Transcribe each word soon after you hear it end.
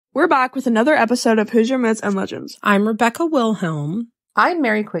We're back with another episode of Hoosier Myths and Legends. I'm Rebecca Wilhelm. I'm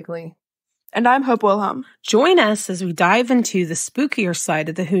Mary Quigley. And I'm Hope Wilhelm. Join us as we dive into the spookier side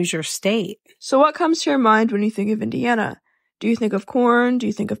of the Hoosier state. So what comes to your mind when you think of Indiana? Do you think of corn? Do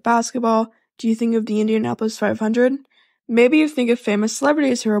you think of basketball? Do you think of the Indianapolis 500? Maybe you think of famous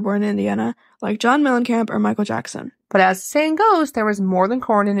celebrities who were born in Indiana, like John Mellencamp or Michael Jackson. But as the saying goes, there was more than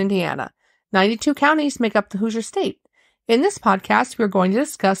corn in Indiana. 92 counties make up the Hoosier state. In this podcast, we are going to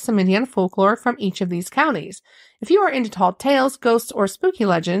discuss some Indiana folklore from each of these counties. If you are into tall tales, ghosts, or spooky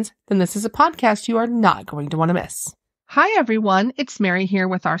legends, then this is a podcast you are not going to want to miss. Hi everyone, it's Mary here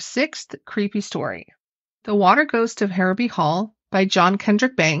with our 6th creepy story. The Water Ghost of Harroby Hall by John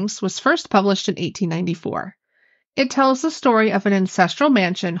Kendrick Bangs was first published in 1894. It tells the story of an ancestral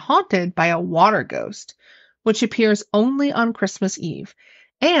mansion haunted by a water ghost, which appears only on Christmas Eve,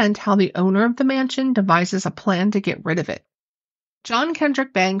 and how the owner of the mansion devises a plan to get rid of it. John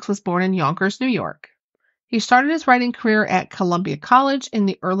Kendrick Bangs was born in Yonkers, New York. He started his writing career at Columbia College in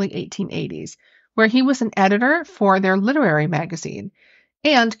the early 1880s, where he was an editor for their literary magazine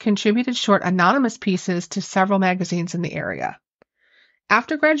and contributed short anonymous pieces to several magazines in the area.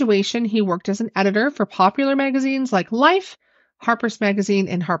 After graduation, he worked as an editor for popular magazines like Life, Harper's Magazine,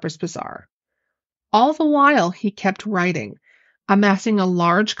 and Harper's Bazaar. All the while, he kept writing, amassing a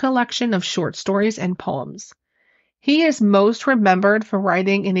large collection of short stories and poems. He is most remembered for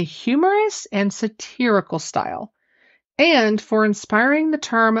writing in a humorous and satirical style, and for inspiring the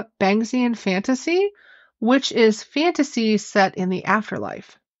term Bangsian fantasy, which is fantasy set in the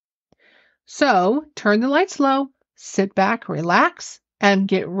afterlife. So, turn the lights low, sit back, relax, and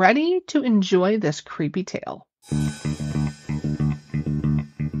get ready to enjoy this creepy tale.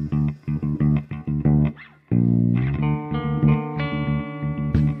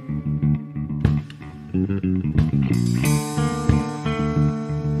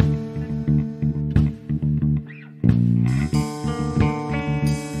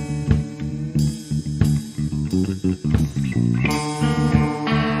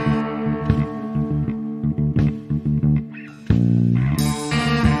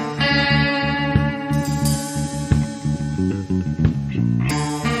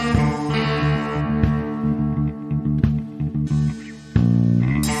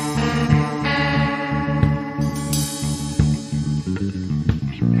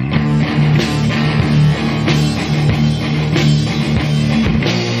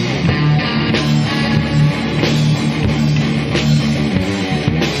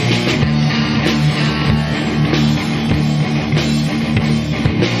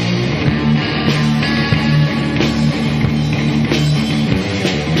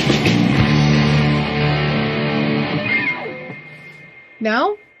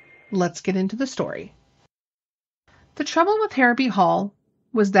 Now, let's get into the story. The trouble with Harroby Hall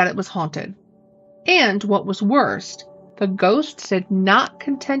was that it was haunted. And what was worst, the ghost did not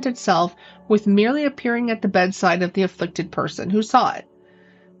content itself with merely appearing at the bedside of the afflicted person who saw it,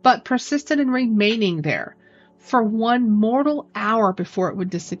 but persisted in remaining there for one mortal hour before it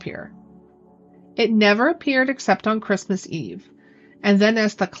would disappear. It never appeared except on Christmas Eve. And then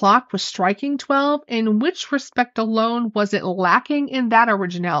as the clock was striking 12, in which respect alone was it lacking in that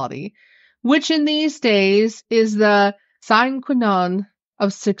originality, which in these days is the sine qua non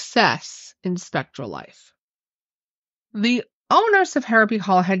of success in spectral life. The owners of Harroby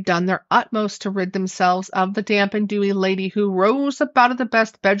Hall had done their utmost to rid themselves of the damp and dewy lady who rose up out of the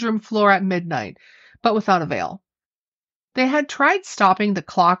best bedroom floor at midnight, but without avail. They had tried stopping the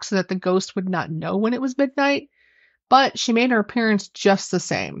clock so that the ghost would not know when it was midnight, but she made her appearance just the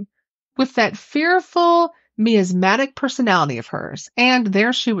same, with that fearful, miasmatic personality of hers, and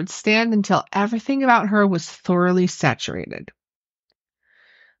there she would stand until everything about her was thoroughly saturated.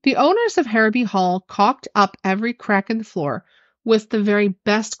 The owners of Harroby Hall caulked up every crack in the floor with the very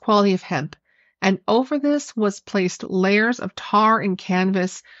best quality of hemp, and over this was placed layers of tar and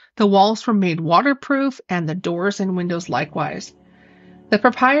canvas. The walls were made waterproof, and the doors and windows likewise. The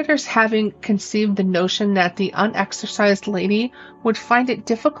proprietors having conceived the notion that the unexercised lady would find it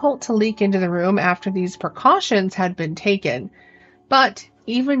difficult to leak into the room after these precautions had been taken, but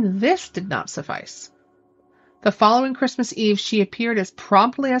even this did not suffice. The following Christmas Eve she appeared as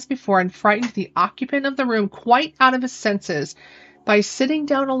promptly as before and frightened the occupant of the room quite out of his senses by sitting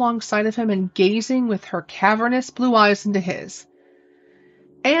down alongside of him and gazing with her cavernous blue eyes into his.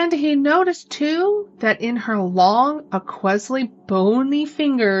 And he noticed, too, that in her long, aqueously bony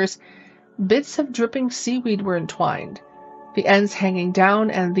fingers, bits of dripping seaweed were entwined, the ends hanging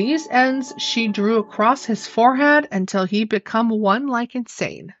down, and these ends she drew across his forehead until he become one like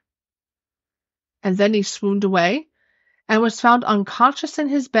insane. And then he swooned away, and was found unconscious in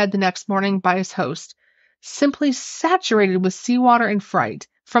his bed the next morning by his host, simply saturated with seawater and fright,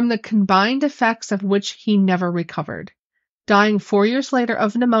 from the combined effects of which he never recovered, dying 4 years later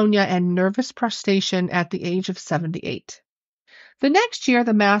of pneumonia and nervous prostration at the age of 78. The next year,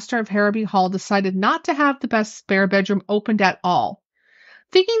 the master of Harroby Hall decided not to have the best spare bedroom opened at all,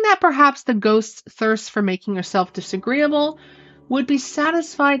 thinking that perhaps the ghost's thirst for making herself disagreeable would be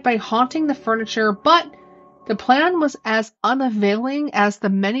satisfied by haunting the furniture, but the plan was as unavailing as the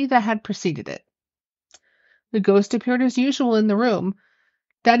many that had preceded it. The ghost appeared as usual in the room.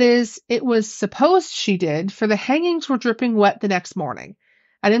 That is, it was supposed she did, for the hangings were dripping wet the next morning,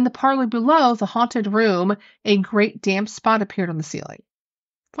 and in the parlor below the haunted room, a great damp spot appeared on the ceiling.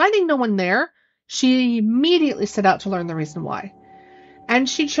 Finding no one there, she immediately set out to learn the reason why, and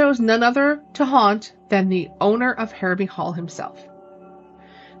she chose none other to haunt than the owner of Harroby Hall himself.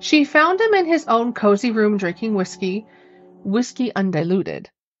 She found him in his own cozy room drinking whiskey undiluted,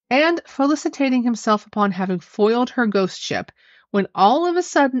 and felicitating himself upon having foiled her ghostship, when all of a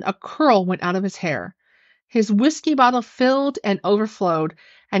sudden a curl went out of his hair. His whiskey bottle filled and overflowed,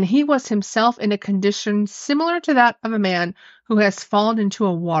 and he was himself in a condition similar to that of a man who has fallen into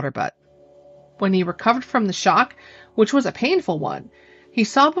a water butt. When he recovered from the shock, which was a painful one, he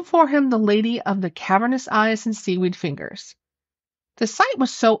saw before him the lady of the cavernous eyes and seaweed fingers. The sight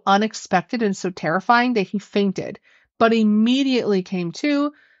was so unexpected and so terrifying that he fainted, but immediately came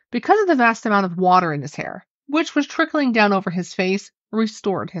to because of the vast amount of water in his hair, which was trickling down over his face,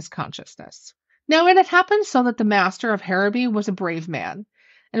 restored his consciousness. Now it had happened so that the master of Harroby was a brave man,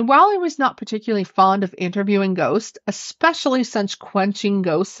 and while he was not particularly fond of interviewing ghosts, especially such quenching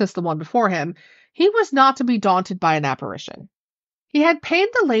ghosts as the one before him, he was not to be daunted by an apparition. He had paid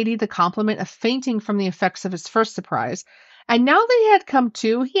the lady the compliment of fainting from the effects of his first surprise, and now that he had come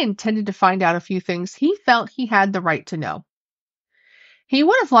to, he intended to find out a few things he felt he had the right to know. He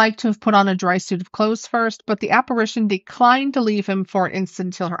would have liked to have put on a dry suit of clothes first, but the apparition declined to leave him for an instant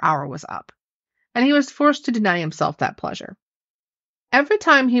until her hour was up, and he was forced to deny himself that pleasure. Every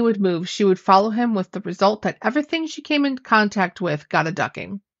time he would move, she would follow him, with the result that everything she came in contact with got a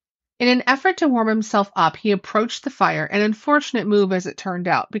ducking. In an effort to warm himself up, he approached the fire, an unfortunate move as it turned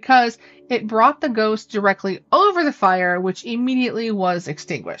out, because it brought the ghost directly over the fire, which immediately was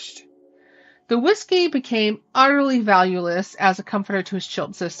extinguished. The whiskey became utterly valueless as a comforter to his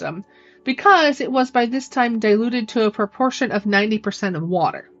chilled system, because it was by this time diluted to a proportion of 90% of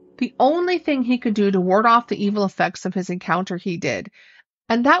water. The only thing he could do to ward off the evil effects of his encounter he did,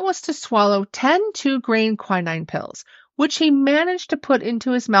 and that was to swallow 10 2-grain quinine pills, which he managed to put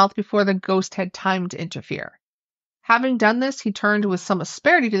into his mouth before the ghost had time to interfere. Having done this, he turned with some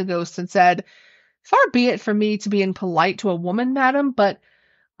asperity to the ghost and said, "Far be it from me to be impolite to a woman, madam, but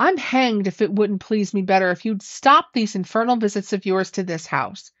I'm hanged if it wouldn't please me better if you'd stop these infernal visits of yours to this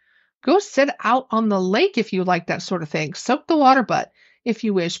house. Go sit out on the lake if you like that sort of thing. Soak the water butt, if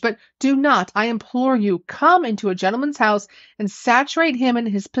you wish, but do not, I implore you, come into a gentleman's house and saturate him in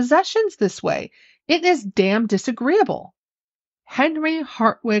his possessions this way. It is damn disagreeable." "Henry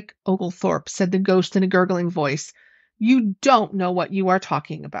Hartwick Oglethorpe," said the ghost in a gurgling voice, "you don't know what you are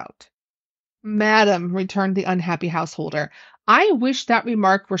talking about." "Madam," returned the unhappy householder, "I wish that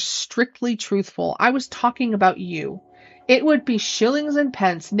remark were strictly truthful. I was talking about you. It would be shillings and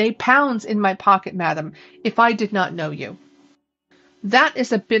pence, nay pounds, in my pocket, madam, if I did not know you." "That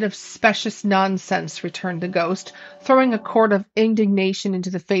is a bit of specious nonsense," returned the ghost, throwing a quart of indignation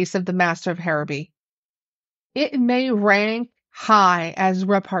into the face of the master of Harroby. "It may rank high as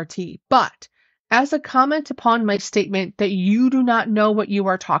repartee, but as a comment upon my statement that you do not know what you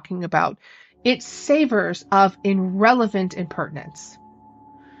are talking about, it savors of irrelevant impertinence.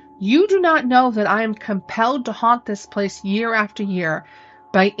 You do not know that I am compelled to haunt this place year after year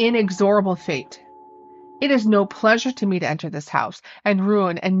by inexorable fate. It is no pleasure to me to enter this house and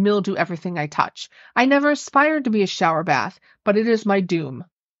ruin and mildew everything I touch. I never aspired to be a shower bath, but it is my doom.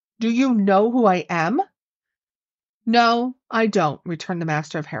 Do you know who I am?" "No, I don't," returned the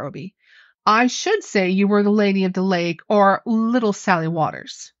master of Harroby. "I should say you were the Lady of the Lake, or Little Sally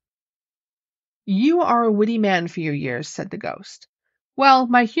Waters." "You are a witty man for your years," said the ghost. "Well,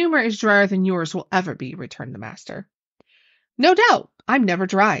 my humor is drier than yours will ever be," returned the master. "No doubt. I'm never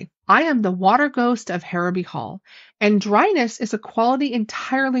dry. I am the water ghost of Harroby Hall, and dryness is a quality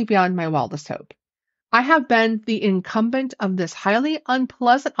entirely beyond my wildest hope. I have been the incumbent of this highly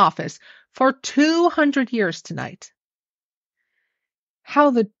unpleasant office for 200 years tonight."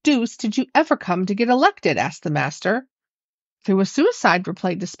 "How the deuce did you ever come to get elected?" asked the master. "Through a suicide,"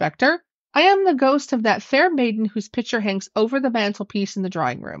 replied the spectre. "I am the ghost of that fair maiden whose picture hangs over the mantelpiece in the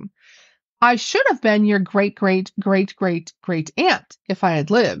drawing-room. I should have been your great-great-great-great-great-aunt if I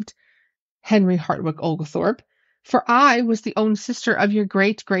had lived, Henry Hartwick Oglethorpe, for I was the own sister of your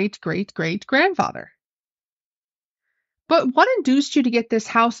great-great-great-great-grandfather. But what induced you to get this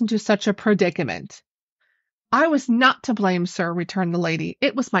house into such a predicament? I was not to blame, sir, returned the lady.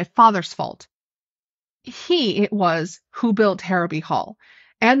 It was my father's fault. He it was who built Harroby Hall,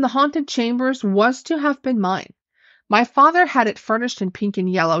 and the haunted chambers was to have been mine. My father had it furnished in pink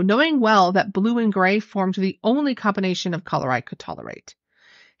and yellow, knowing well that blue and gray formed the only combination of color I could tolerate.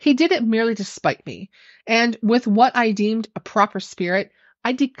 He did it merely to spite me, and with what I deemed a proper spirit,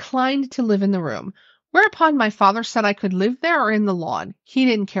 I declined to live in the room, whereupon my father said I could live there or in the lawn. He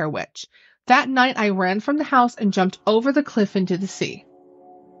didn't care which. That night I ran from the house and jumped over the cliff into the sea.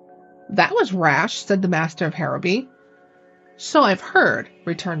 That was rash, said the master of Harroby. So I've heard,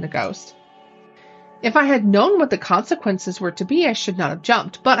 returned the ghost. If I had known what the consequences were to be, I should not have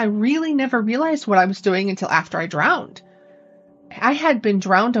jumped, but I really never realized what I was doing until after I drowned. I had been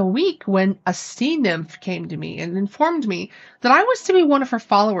drowned a week when a sea nymph came to me and informed me that I was to be one of her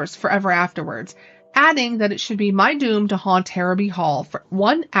followers forever afterwards, adding that it should be my doom to haunt Harroby Hall for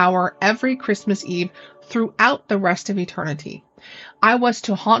 1 hour every Christmas Eve throughout the rest of eternity. I was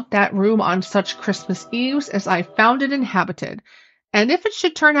to haunt that room on such Christmas Eves as I found it inhabited, and if it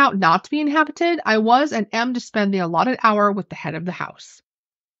should turn out not to be inhabited, I was and am to spend the allotted hour with the head of the house.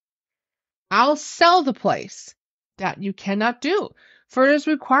 I'll sell the place. That you cannot do, for it is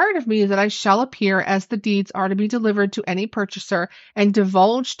required of me that I shall appear as the deeds are to be delivered to any purchaser and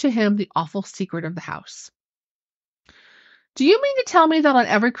divulge to him the awful secret of the house. Do you mean to tell me that on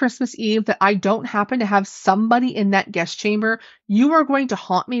every Christmas Eve that I don't happen to have somebody in that guest chamber, you are going to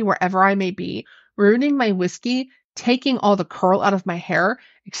haunt me wherever I may be, ruining my whiskey, taking all the curl out of my hair,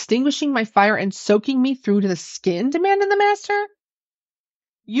 extinguishing my fire, and soaking me through to the skin? Demanded the master.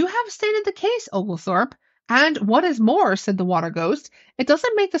 You have stated the case, Oglethorpe. And what is more, said the water ghost, it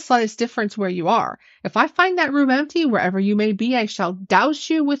doesn't make the slightest difference where you are. If I find that room empty, wherever you may be, I shall douse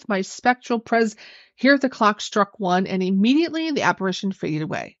you with my spectral pres. Here the clock struck 1, and immediately the apparition faded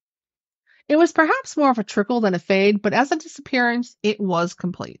away. It was perhaps more of a trickle than a fade, but as a disappearance, it was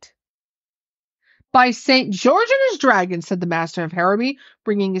complete. By St. George and his dragon, said the master of Harroby,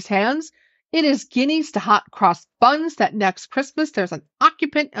 wringing his hands, it is guineas to hot cross buns that next Christmas there's an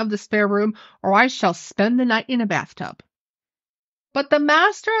occupant of the spare room, or I shall spend the night in a bathtub. But the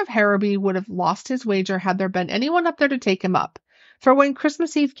master of Harroby would have lost his wager had there been anyone up there to take him up, for when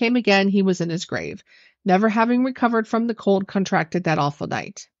Christmas Eve came again he was in his grave, never having recovered from the cold contracted that awful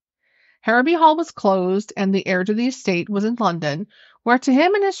night. Harroby Hall was closed, and the heir to the estate was in London, where to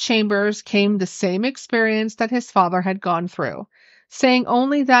him and his chambers came the same experience that his father had gone through, saying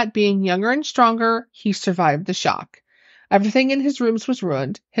only that, being younger and stronger, he survived the shock. Everything in his rooms was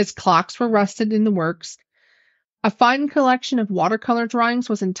ruined. His clocks were rusted in the works. A fine collection of watercolor drawings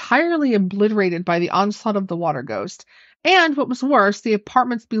was entirely obliterated by the onslaught of the water ghost, and, what was worse, the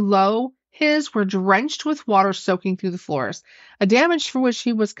apartments below his were drenched with water soaking through the floors, a damage for which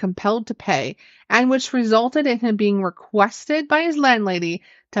he was compelled to pay, and which resulted in him being requested by his landlady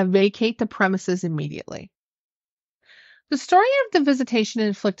to vacate the premises immediately. The story of the visitation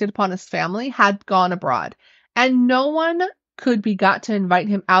inflicted upon his family had gone abroad, and no one could be got to invite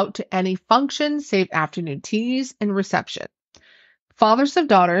him out to any function save afternoon teas and reception. Fathers of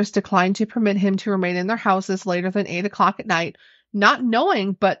daughters declined to permit him to remain in their houses later than 8 o'clock at night, not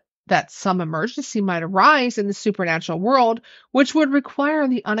knowing but that some emergency might arise in the supernatural world, which would require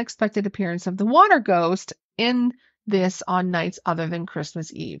the unexpected appearance of the water ghost in this on nights other than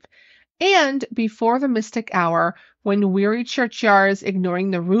Christmas Eve. And before the mystic hour, when weary churchyards, ignoring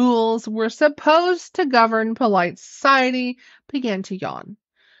the rules, were supposed to govern polite society, began to yawn.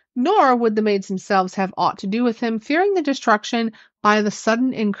 Nor would the maids themselves have aught to do with him, fearing the destruction by the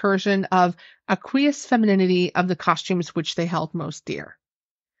sudden incursion of aqueous femininity of the costumes which they held most dear.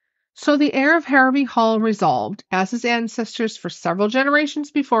 So the heir of Harroby Hall resolved, as his ancestors for several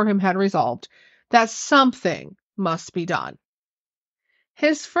generations before him had resolved, that something must be done.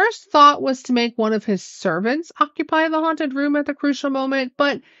 His first thought was to make one of his servants occupy the haunted room at the crucial moment,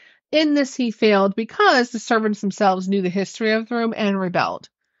 but in this he failed because the servants themselves knew the history of the room and rebelled.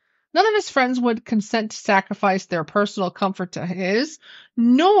 None of his friends would consent to sacrifice their personal comfort to his,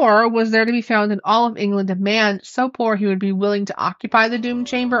 nor was there to be found in all of England a man so poor he would be willing to occupy the doomed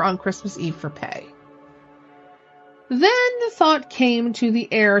chamber on Christmas Eve for pay. Then the thought came to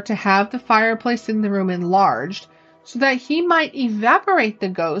the heir to have the fireplace in the room enlarged, so that he might evaporate the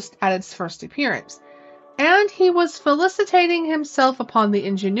ghost at its first appearance, and he was felicitating himself upon the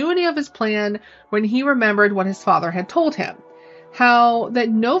ingenuity of his plan when he remembered what his father had told him, how that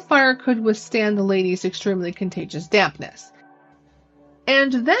no fire could withstand the lady's extremely contagious dampness.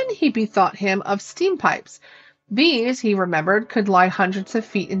 And then he bethought him of steam pipes. These, he remembered, could lie hundreds of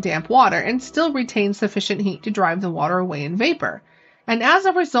feet in damp water and still retain sufficient heat to drive the water away in vapor. And as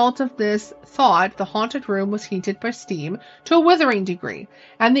a result of this thought, the haunted room was heated by steam to a withering degree,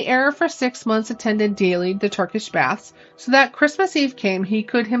 and the heir for 6 months attended daily the Turkish baths, so that Christmas Eve came he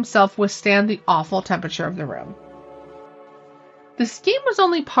could himself withstand the awful temperature of the room. The scheme was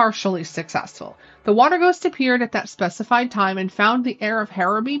only partially successful. The water ghost appeared at that specified time and found the heir of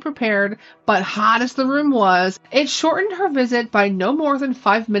Harroby prepared, but hot as the room was, it shortened her visit by no more than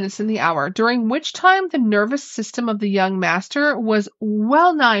 5 minutes in the hour, during which time the nervous system of the young master was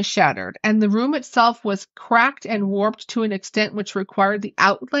well nigh shattered, and the room itself was cracked and warped to an extent which required the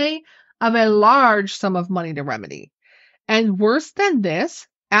outlay of a large sum of money to remedy. And worse than this,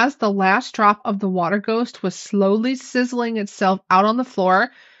 as the last drop of the water ghost was slowly sizzling itself out on the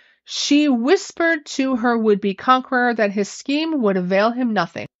floor, she whispered to her would-be conqueror that his scheme would avail him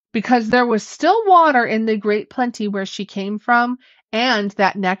nothing, because there was still water in the great plenty where she came from, and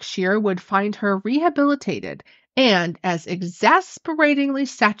that next year would find her rehabilitated and as exasperatingly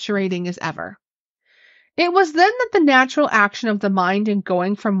saturating as ever. It was then that the natural action of the mind in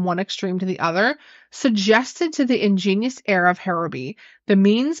going from one extreme to the other suggested to the ingenious heir of Harroby the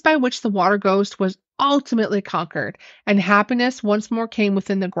means by which the water ghost was ultimately conquered, and happiness once more came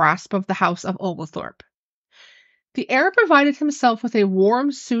within the grasp of the house of Oglethorpe. The heir provided himself with a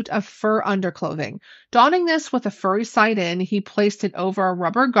warm suit of fur underclothing. Donning this with a furry side in, he placed it over a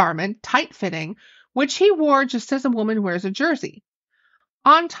rubber garment, tight-fitting, which he wore just as a woman wears a jersey.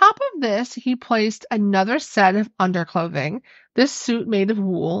 On top of this, he placed another set of underclothing, this suit made of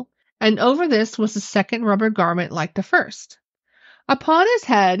wool, and over this was a second rubber garment like the first. Upon his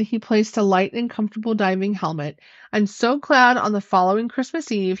head, he placed a light and comfortable diving helmet, and so clad on the following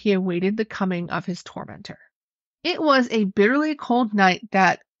Christmas Eve, he awaited the coming of his tormentor. It was a bitterly cold night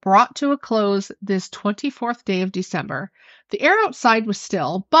that brought to a close this 24th day of December. The air outside was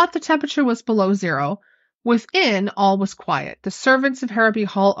still, but the temperature was below zero. Within, all was quiet, the servants of Harroby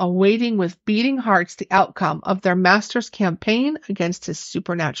Hall awaiting with beating hearts the outcome of their master's campaign against his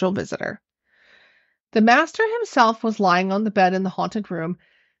supernatural visitor. The master himself was lying on the bed in the haunted room,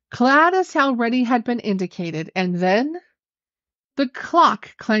 clad as already had been indicated, and then the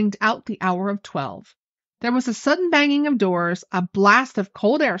clock clanged out the hour of 12. There was a sudden banging of doors, a blast of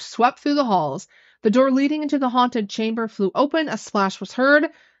cold air swept through the halls, the door leading into the haunted chamber flew open, a splash was heard,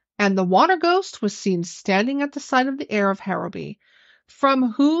 and the water ghost was seen standing at the side of the heir of Harroby,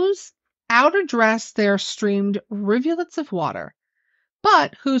 from whose outer dress there streamed rivulets of water,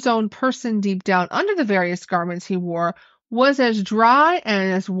 but whose own person deep down under the various garments he wore was as dry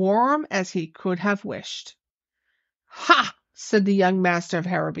and as warm as he could have wished. "Ha!" said the young master of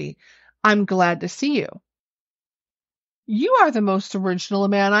Harroby. "I'm glad to see you." "You are the most original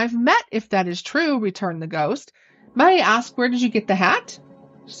man I've met, if that is true," returned the ghost. "May I ask where did you get the hat?"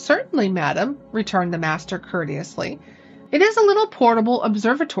 "Certainly, madam," returned the master courteously. "It is a little portable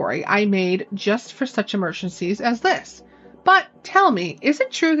observatory I made just for such emergencies as this. But tell me, is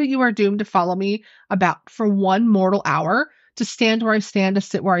it true that you are doomed to follow me about for one mortal hour, to stand where I stand, to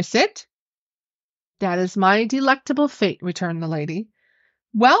sit where I sit?" "That is my delectable fate," returned the lady.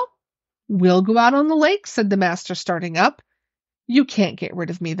 "Well, we'll go out on the lake," said the master, starting up. "You can't get rid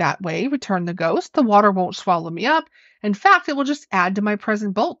of me that way," returned the ghost. "The water won't swallow me up. In fact, it will just add to my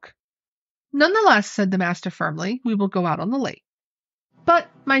present bulk." "Nonetheless," said the master firmly, "we will go out on the lake." "But,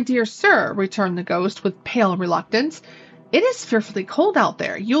 my dear sir," returned the ghost with pale reluctance, "it is fearfully cold out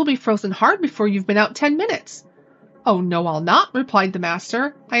there. You will be frozen hard before you've been out 10 minutes. "Oh, no, I'll not," replied the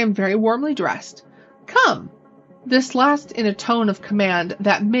master. "I am very warmly dressed. Come." This last in a tone of command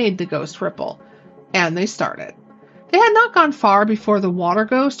that made the ghost ripple. And they started. They had not gone far before the water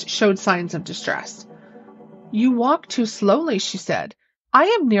ghost showed signs of distress. "You walk too slowly," she said. "I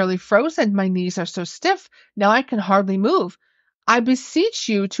am nearly frozen. My knees are so stiff, now I can hardly move. I beseech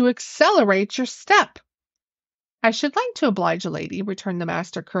you to accelerate your step." "I should like to oblige a lady," returned the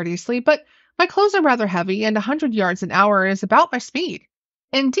master courteously, "but my clothes are rather heavy, and 100 yards an hour is about my speed.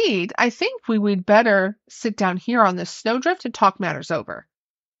 Indeed, I think we'd better sit down here on this snowdrift and talk matters over."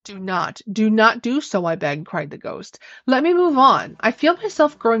 Do not do so, I beg," cried the ghost. "Let me move on. I feel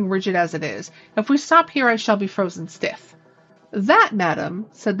myself growing rigid as it is. If we stop here, I shall be frozen stiff." "That, madam,"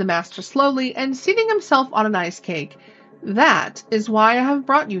 said the master slowly, and seating himself on an ice cake, "that is why I have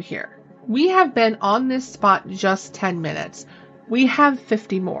brought you here. We have been on this spot just 10 minutes. We have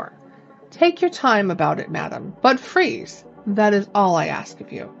 50 more. Take your time about it, madam, but freeze. That is all I ask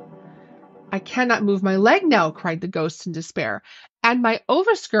of you." I cannot move my leg now, cried the ghost in despair, and my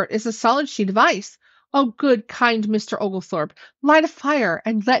overskirt is a solid sheet of ice. Oh, good, kind Mr. Oglethorpe, light a fire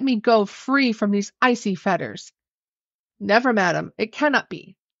and let me go free from these icy fetters. Never, madam, it cannot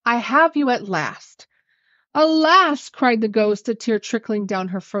be. I have you at last. Alas, cried the ghost, a tear trickling down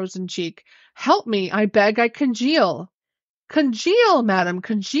her frozen cheek. Help me, I beg, I congeal. Congeal, madam,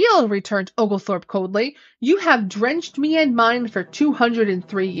 congeal, returned Oglethorpe coldly. You have drenched me and mine for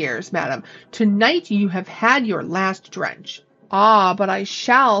 203 years, madam. Tonight you have had your last drench. Ah, but I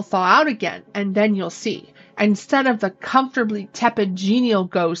shall thaw out again, and then you'll see. Instead of the comfortably tepid, genial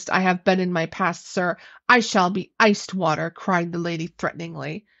ghost I have been in my past, sir, I shall be iced water, cried the lady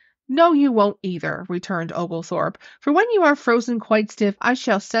threateningly. No, you won't either, returned Oglethorpe, for when you are frozen quite stiff, I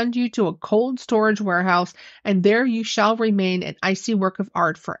shall send you to a cold storage warehouse, and there you shall remain an icy work of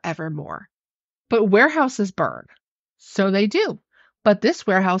art for evermore. But warehouses burn. So they do. But this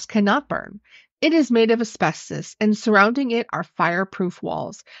warehouse cannot burn. It is made of asbestos, and surrounding it are fireproof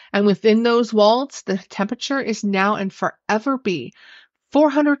walls. And within those walls, the temperature is now and forever be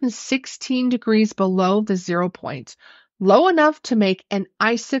 416 degrees below the 0 point. Low enough to make an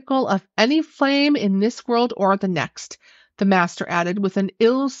icicle of any flame in this world or the next, the master added with an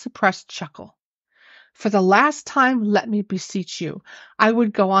ill-suppressed chuckle. For the last time, let me beseech you. I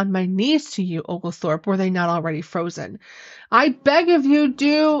would go on my knees to you, Oglethorpe, were they not already frozen. I beg of you,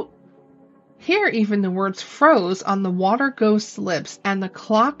 do... Here even the words froze on the water ghost's lips, and the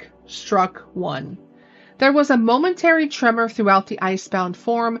clock struck 1. There was a momentary tremor throughout the ice-bound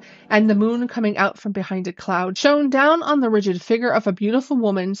form, and the moon coming out from behind a cloud shone down on the rigid figure of a beautiful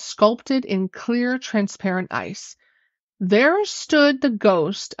woman sculpted in clear, transparent ice. There stood the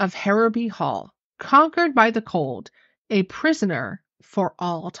ghost of Harroby Hall, conquered by the cold, a prisoner for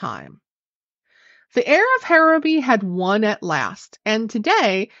all time. The heir of Harroby had won at last, and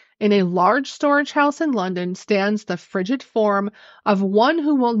today, in a large storage house in London, stands the frigid form of one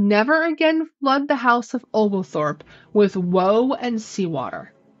who will never again flood the house of Oglethorpe with woe and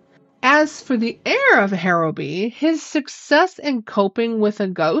seawater. As for the heir of Harroby, his success in coping with a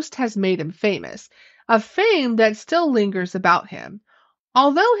ghost has made him famous, a fame that still lingers about him.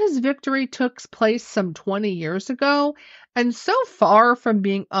 Although his victory took place some 20 years ago, and so far from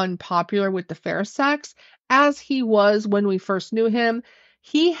being unpopular with the fair sex, as he was when we first knew him,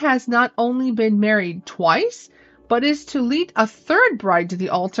 he has not only been married twice, but is to lead a third bride to the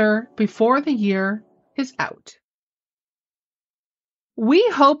altar before the year is out. We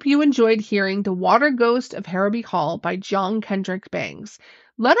hope you enjoyed hearing The Water Ghost of Harroby Hall by John Kendrick Bangs.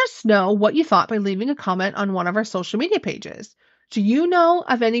 Let us know what you thought by leaving a comment on one of our social media pages. Do you know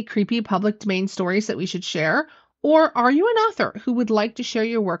of any creepy public domain stories that we should share? Or are you an author who would like to share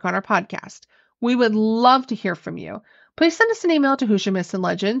your work on our podcast? We would love to hear from you. Please send us an email to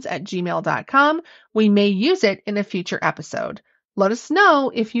HoosierMythsAndLegends@gmail.com. We may use it in a future episode. Let us know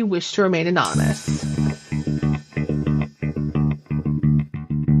if you wish to remain anonymous.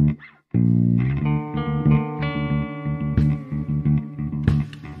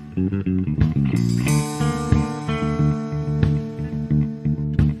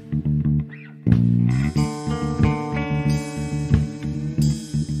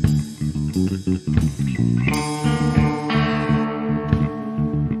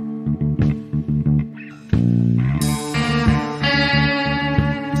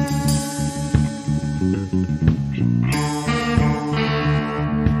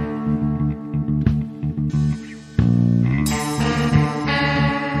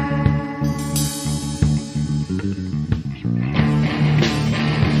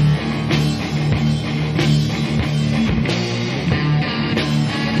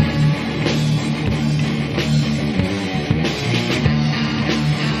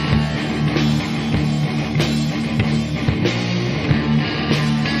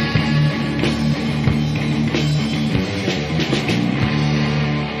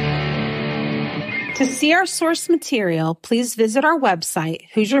 To see our source material, please visit our website,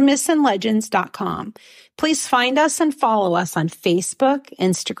 HoosierMythsAndLegends.com. Please find us and follow us on Facebook,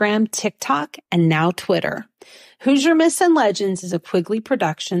 Instagram, TikTok, and now Twitter. Hoosier Myths and Legends is a Quigley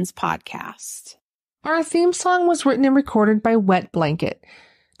Productions podcast. Our theme song was written and recorded by Wet Blanket.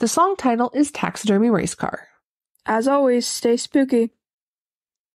 The song title is Taxidermy Race Car. As always, stay spooky.